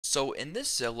So in this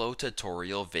Zillow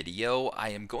tutorial video, I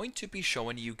am going to be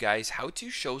showing you guys how to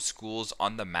show schools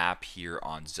on the map here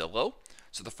on Zillow.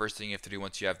 So the first thing you have to do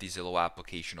once you have the Zillow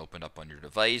application open up on your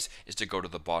device is to go to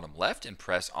the bottom left and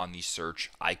press on the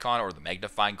search icon or the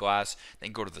magnifying glass.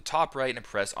 Then go to the top right and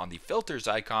press on the filters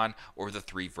icon or the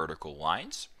three vertical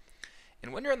lines.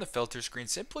 And when you're on the filter screen,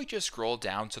 simply just scroll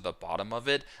down to the bottom of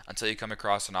it until you come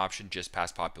across an option just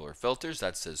past popular filters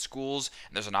that says schools.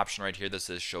 And there's an option right here that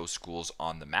says show schools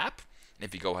on the map. And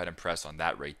if you go ahead and press on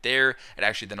that right there, it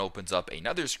actually then opens up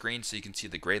another screen so you can see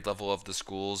the grade level of the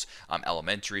schools,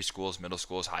 elementary schools, middle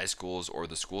schools, high schools, or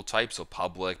the school type, so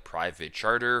public, private,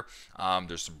 charter.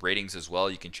 There's some ratings as well.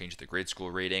 You can change the grade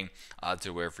school rating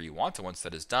to wherever you want. And once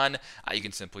that is done, you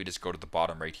can simply just go to the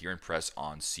bottom right here and press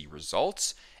on see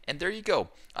results. And there you go.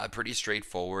 Pretty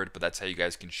straightforward, but that's how you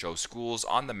guys can show schools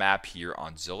on the map here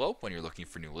on Zillow when you're looking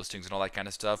for new listings and all that kind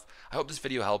of stuff. I hope this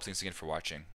video helps. Thanks again for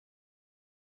watching.